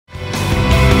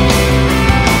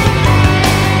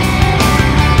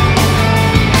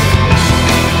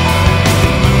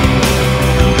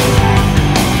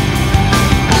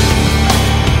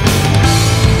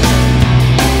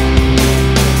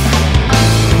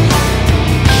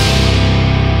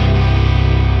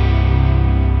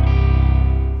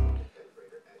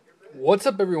What's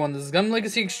up everyone, this is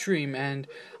GundamLegacyExtreme, and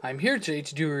I'm here today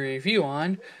to do a review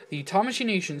on the Tamashii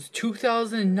Nations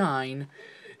 2009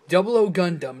 00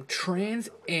 Gundam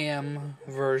Trans-Am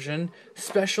version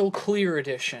Special Clear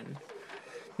Edition.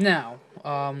 Now,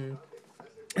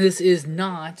 this is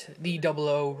not the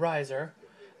 00 Riser,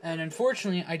 and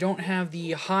unfortunately I don't have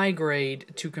the high grade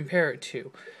to compare it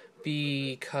to,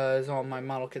 because all my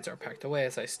model kits are packed away,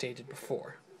 as I stated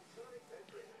before.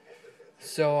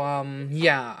 So,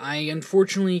 yeah, I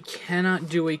unfortunately cannot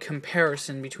do a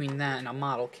comparison between that and a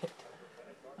model kit.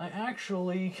 I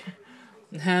actually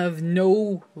have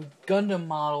no Gundam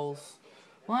models.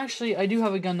 Well, actually, I do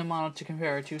have a Gundam model to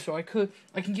compare it to, so I can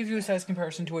give you a size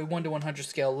comparison to a 1 to 100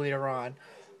 scale later on.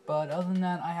 But other than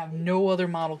that, I have no other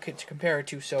model kit to compare it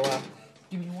to, so,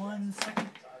 give me 1 second.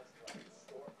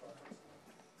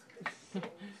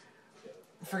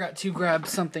 Forgot to grab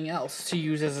something else to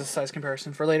use as a size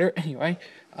comparison for later. Anyway,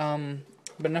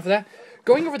 but enough of that.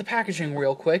 Going over the packaging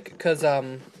real quick, because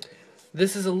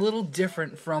this is a little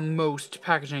different from most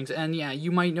packagings, and yeah,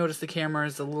 you might notice the camera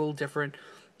is a little different.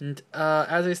 And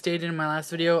as I stated in my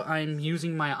last video, I'm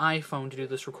using my iPhone to do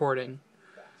this recording.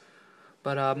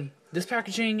 But this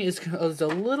packaging is a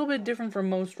little bit different from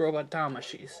most robot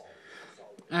Tamashis,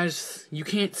 as you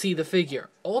can't see the figure.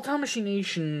 All Tamashii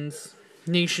Nation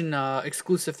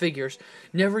exclusive figures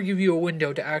never give you a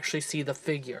window to actually see the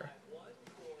figure.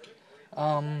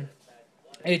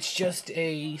 It's just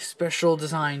a special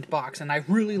designed box, and I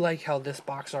really like how this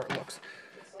box art looks.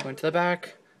 Going to the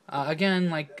back,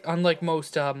 again, unlike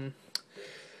most Tamashii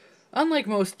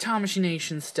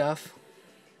Nation stuff,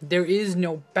 there is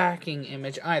no backing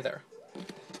image either.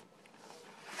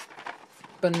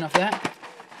 But enough of that.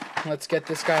 Let's get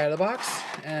this guy out of the box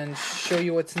and show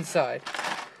you what's inside.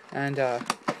 And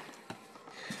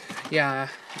yeah,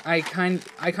 I kind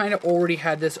of already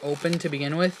had this open to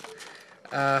begin with.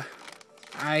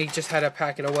 I just had to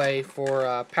pack it away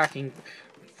for packing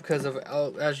because of,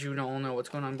 as you all know what's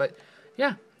going on. But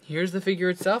yeah, here's the figure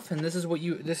itself, and this is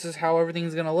how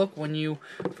everything's gonna look when you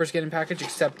first get in package.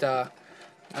 Except a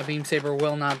beam saber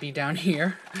will not be down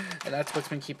here, and that's what's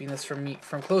been keeping this from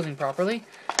closing properly.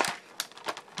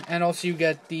 And also you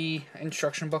get the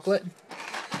instruction booklet.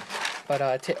 But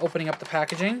opening up the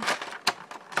packaging,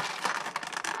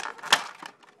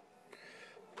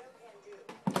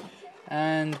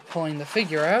 and pulling the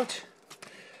figure out,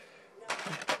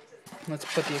 let's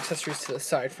put the accessories to the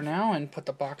side for now, and put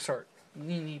the box art,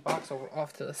 box over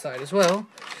off to the side as well.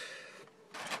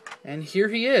 And here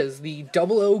he is, the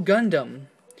 00 Gundam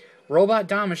Robot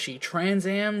Damashii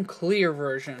Trans-Am Clear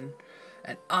version,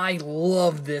 and I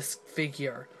love this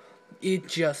figure. It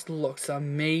just looks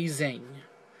amazing.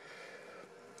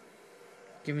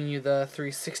 Giving you the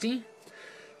 360,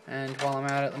 and while I'm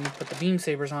at it, let me put the beam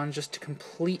sabers on just to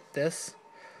complete this.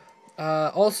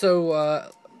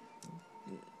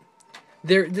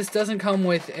 This doesn't come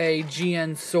with a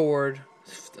GN Sword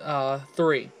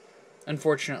 3,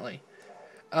 unfortunately.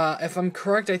 If I'm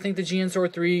correct, I think the GN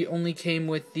Sword 3 only came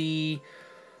with the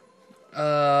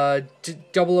 00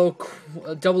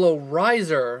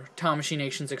 Riser Tamashii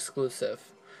Nations exclusive.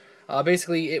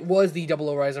 Basically, it was the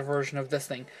 00 Riser version of this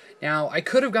thing. Now, I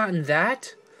could have gotten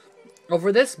that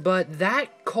over this, but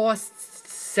that costs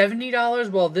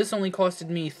 $70, while this only costed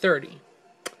me $30.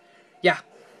 Yeah.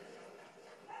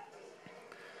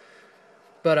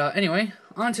 But anyway,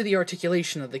 on to the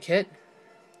articulation of the kit.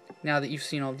 Now that you've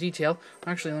seen all the detail.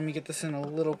 Actually, let me get this in a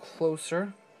little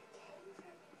closer,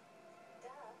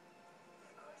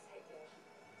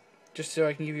 just so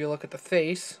I can give you a look at the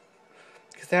face.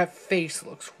 Because that face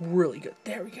looks really good.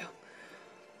 There we go.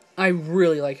 I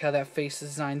really like how that face is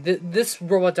designed. This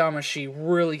robot Damashii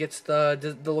really gets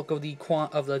the look of the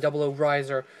 00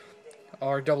 Riser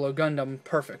or 00 Gundam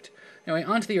perfect. Anyway,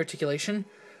 onto the articulation.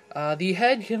 The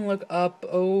head can look up,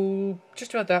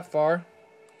 just about that far.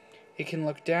 It can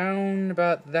look down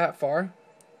about that far.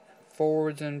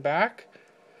 Forwards and back.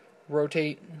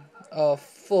 Rotate a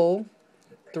full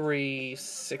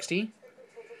 360.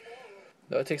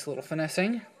 Though it takes a little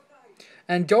finessing.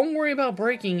 And don't worry about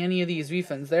breaking any of these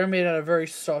V-fins. They're made out of very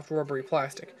soft, rubbery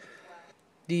plastic.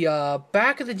 The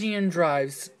back of the GN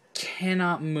drives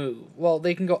cannot move. Well,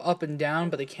 they can go up and down,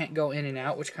 but they can't go in and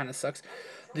out, which kind of sucks.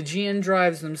 The GN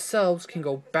drives themselves can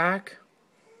go back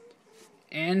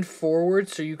and forward,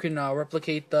 so you can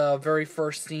replicate the very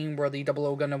first scene where the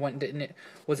 00 Gundam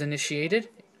was initiated.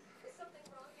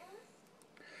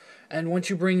 And once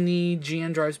you bring the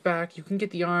GN drives back, you can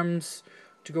get the arms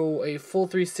to go a full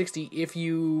 360 if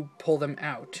you pull them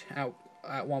out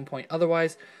at one point.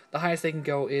 Otherwise, the highest they can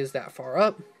go is that far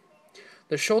up.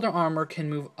 The shoulder armor can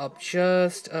move up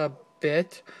just a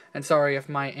bit. And sorry if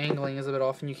my angling is a bit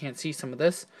off and you can't see some of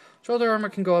this. Shoulder armor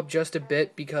can go up just a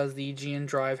bit because the GN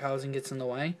drive housing gets in the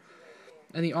way.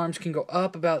 And the arms can go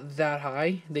up about that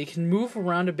high. They can move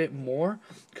around a bit more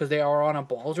because they are on a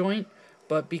ball joint.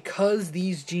 But because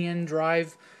these GN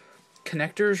drive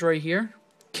connectors right here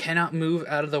cannot move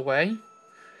out of the way,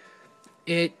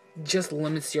 it just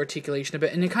limits the articulation a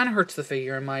bit. And it kind of hurts the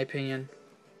figure, in my opinion.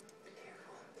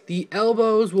 The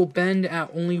elbows will bend at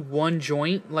only one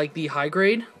joint, like the high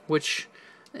grade, which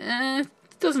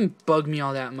doesn't bug me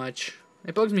all that much.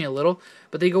 It bugs me a little,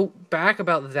 but they go back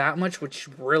about that much, which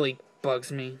really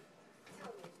bugs me.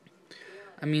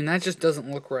 I mean, that just doesn't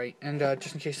look right. And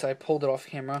just in case I pulled it off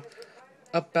camera,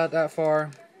 up about that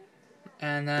far,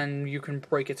 and then you can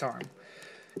break its arm.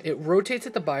 It rotates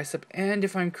at the bicep, and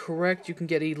if I'm correct, you can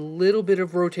get a little bit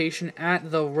of rotation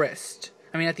at the wrist.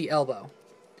 I mean, at the elbow.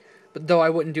 But though I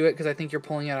wouldn't do it because I think you're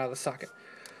pulling it out of the socket.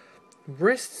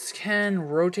 Wrists can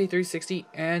rotate 360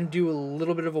 and do a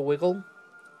little bit of a wiggle.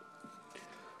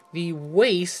 The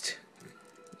waist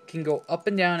can go up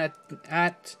and down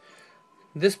at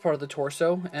this part of the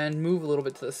torso and move a little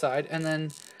bit to the side. And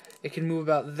then it can move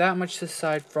about that much to the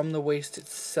side from the waist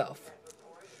itself.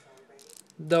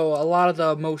 Though a lot of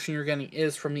the motion you're getting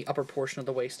is from the upper portion of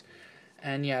the waist.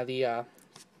 And yeah, the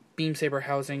beam saber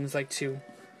housings like to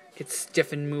get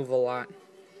stiff and move a lot.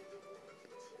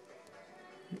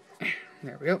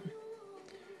 There we go.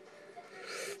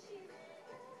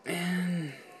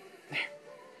 And there.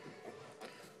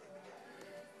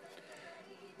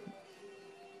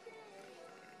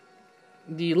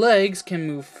 The legs can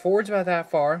move forwards about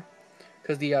that far,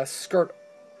 because the skirt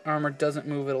armor doesn't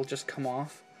move, it'll just come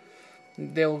off.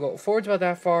 They'll go forwards about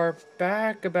that far,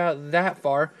 back about that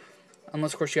far,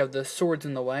 unless of course you have the swords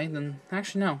in the way, then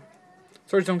actually no.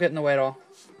 Swords don't get in the way at all.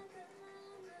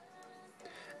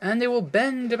 And they will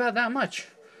bend about that much.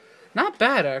 Not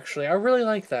bad, actually. I really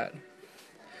like that.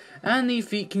 And the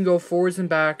feet can go forwards and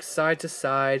back, side to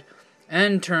side,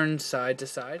 and turn side to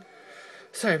side.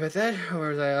 Sorry about that. Where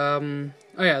was I?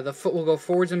 Oh yeah, the foot will go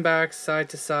forwards and back, side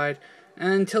to side,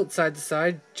 and tilt side to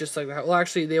side, just like that. Well,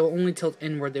 actually, they will only tilt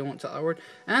inward, they won't tilt outward.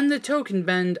 And the toe can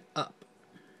bend up.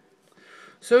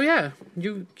 So yeah,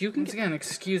 you can... Once again,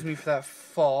 excuse me for that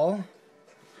fall.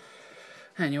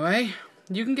 Anyway,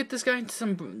 you can get this guy into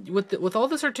some... With all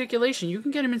this articulation, you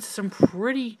can get him into some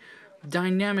pretty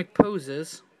dynamic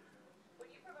poses.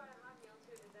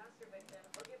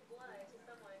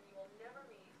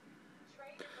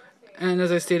 And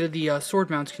as I stated, the sword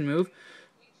mounts can move.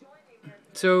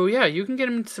 So yeah, you can get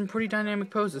him into some pretty dynamic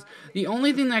poses. The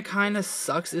only thing that kind of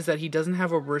sucks is that he doesn't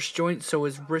have a wrist joint, so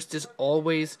his wrist is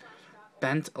always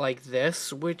bent like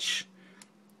this, which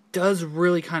does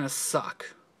really kind of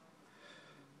suck.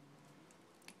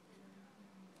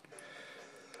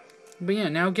 But yeah,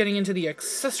 now getting into the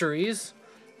accessories,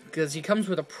 because he comes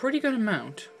with a pretty good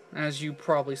amount, as you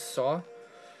probably saw.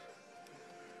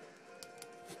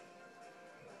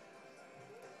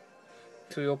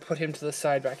 So we'll put him to the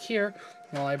side back here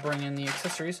while I bring in the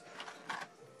accessories.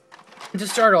 To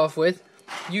start off with,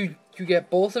 you get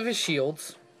both of his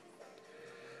shields,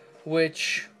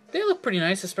 which they look pretty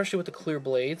nice, especially with the clear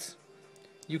blades.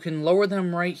 You can lower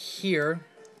them right here,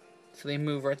 so they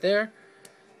move right there.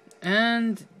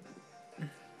 And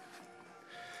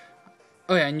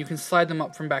oh yeah, and you can slide them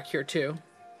up from back here too.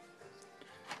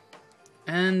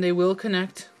 And they will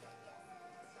connect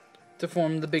to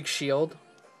form the big shield.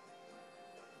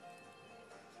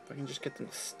 If I can just get them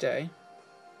to stay.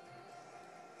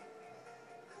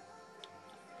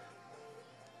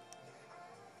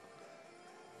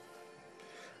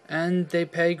 And they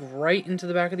peg right into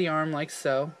the back of the arm like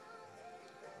so.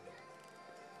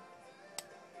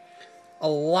 A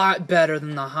lot better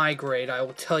than the high grade, I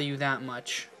will tell you that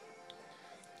much.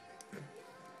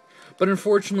 But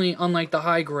unfortunately, unlike the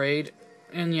high grade,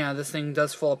 and yeah, this thing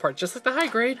does fall apart just like the high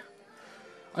grade.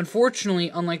 Unfortunately,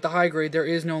 unlike the high grade, there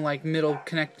is no like middle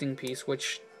connecting piece,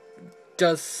 which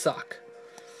does suck.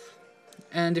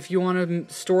 And if you want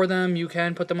to store them, you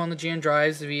can put them on the GN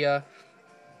drives via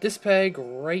this peg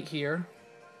right here.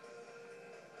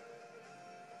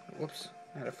 Whoops,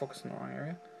 I had to focus in the wrong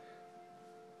area.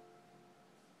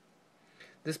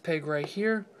 This peg right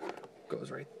here goes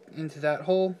right into that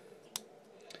hole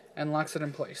and locks it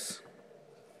in place.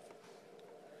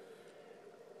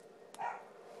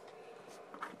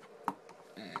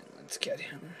 And let's get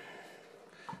him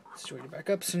straighten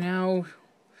back up. So now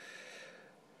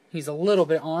he's a little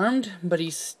bit armed, but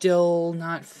he's still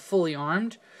not fully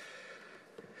armed.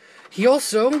 He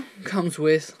also comes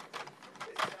with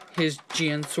his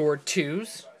GN Sword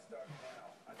 2s,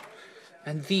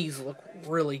 and these look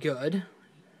really good.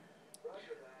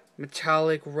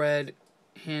 metallic red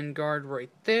handguard right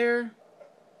there.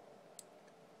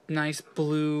 Nice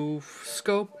blue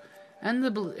scope,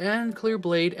 and clear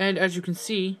blade. And as you can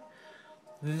see,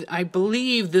 I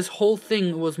believe this whole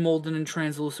thing was molded in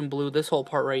translucent blue. This whole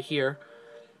part right here,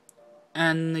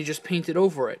 and they just painted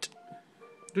over it,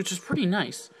 which is pretty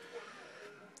nice.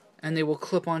 And they will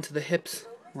clip onto the hips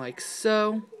like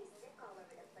so.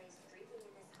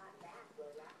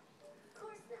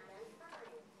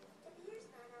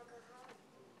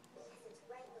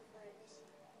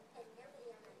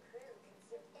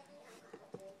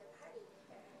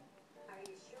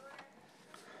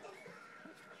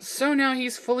 So now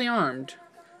he's fully armed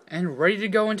and ready to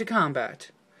go into combat.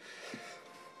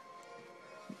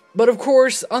 But of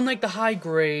course, unlike the high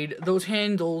grade, those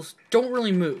handles don't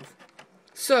really move.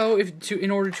 So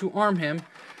in order to arm him,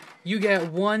 you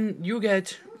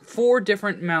get 4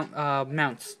 different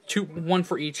mounts, one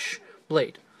for each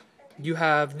blade. You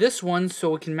have this one,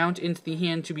 so it can mount into the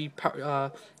hand to be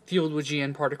fueled with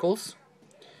GN particles,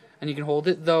 and you can hold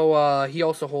it. Though he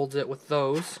also holds it with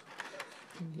those.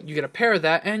 You get a pair of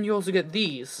that, and you also get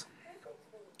these,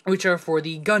 which are for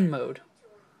the gun mode.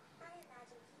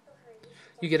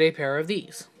 You get a pair of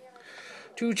these.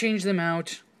 To change them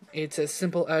out, it's as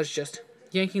simple as just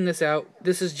yanking this out.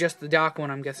 This is just the dock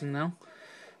one, I'm guessing, though.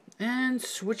 And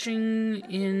switching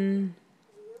in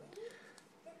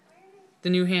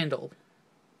the new handle.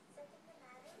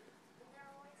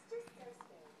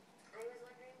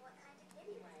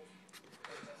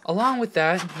 Along with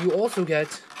that, you also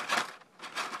get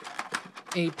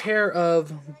a pair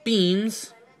of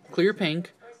beams, clear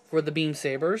pink, for the beam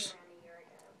sabers.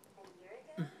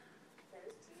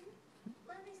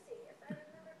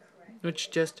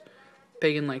 Which just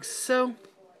peg in like so.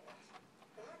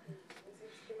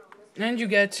 And you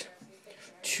get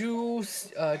two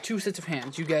sets of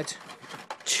hands. You get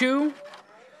 2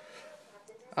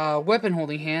 weapon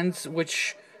holding hands,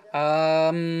 which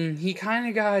he kind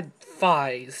of got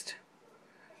phased.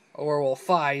 Or, well,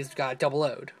 phased got double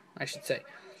O'd, I should say.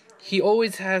 He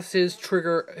always has his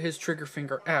trigger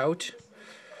finger out,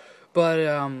 but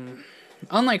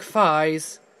unlike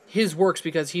Phai's, his works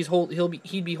because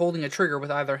he'd be holding a trigger with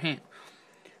either hand,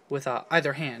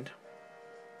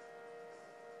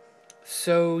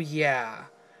 So yeah,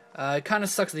 it kind of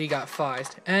sucks that he got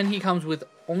Phased, and he comes with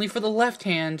only for the left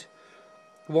hand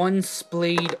 1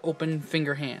 splayed open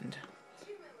finger hand,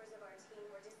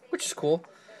 which is cool.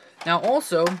 Now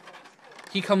also,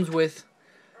 he comes with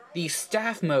the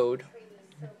staff mode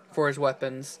for his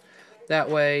weapons. That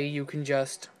way you can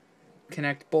just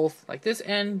connect both like this,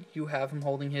 and you have him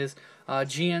holding his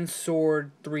GN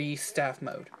Sword 3 staff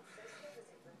mode.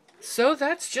 So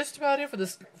that's just about it for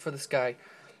this guy.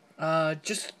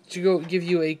 Just to give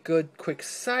you a good quick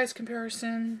size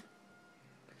comparison.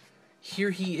 Here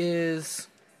he is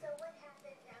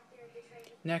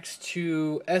next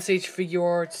to SH Figure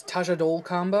Arts Tajadol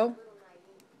combo.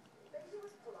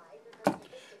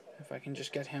 If I can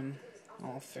just get him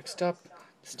all fixed up,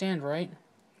 stand right,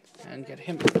 and get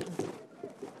him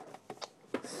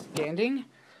standing.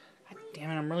 God damn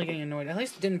it, I'm really getting annoyed. At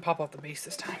least it didn't pop off the base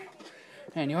this time.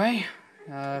 Anyway,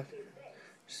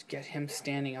 just get him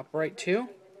standing upright too.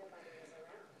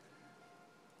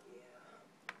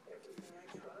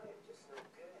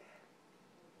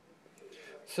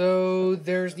 So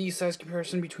there's the size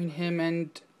comparison between him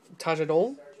and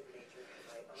Tajadol.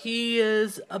 He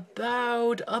is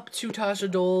about up to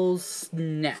Tajadol's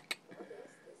neck.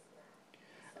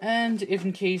 And if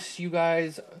in case you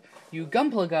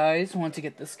Gunpla guys want to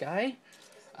get this guy,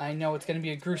 I know it's going to be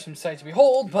a gruesome sight to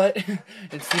behold, but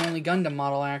it's the only Gundam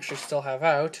model I actually still have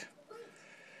out.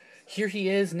 Here he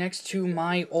is next to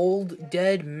my old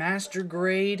dead Master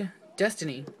Grade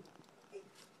Destiny.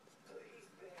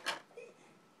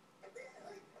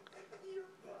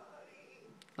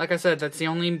 Like I said, that's the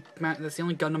only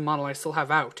Gundam model I still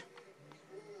have out.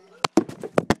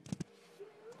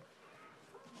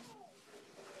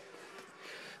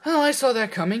 Well, I saw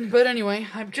that coming, but anyway,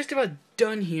 I'm just about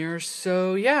done here,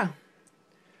 so yeah.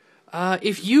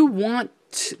 If you want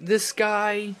this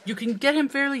guy, you can get him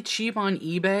fairly cheap on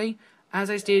eBay. As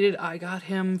I stated, I got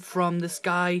him from this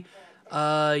guy,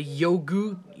 Yogurto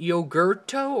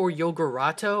or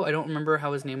Yogurato, I don't remember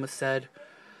how his name was said,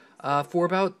 for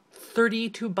about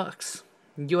 $32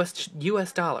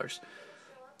 US dollars.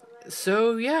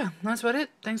 So yeah, that's about it.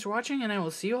 Thanks for watching, and I will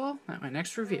see you all at my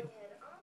next review.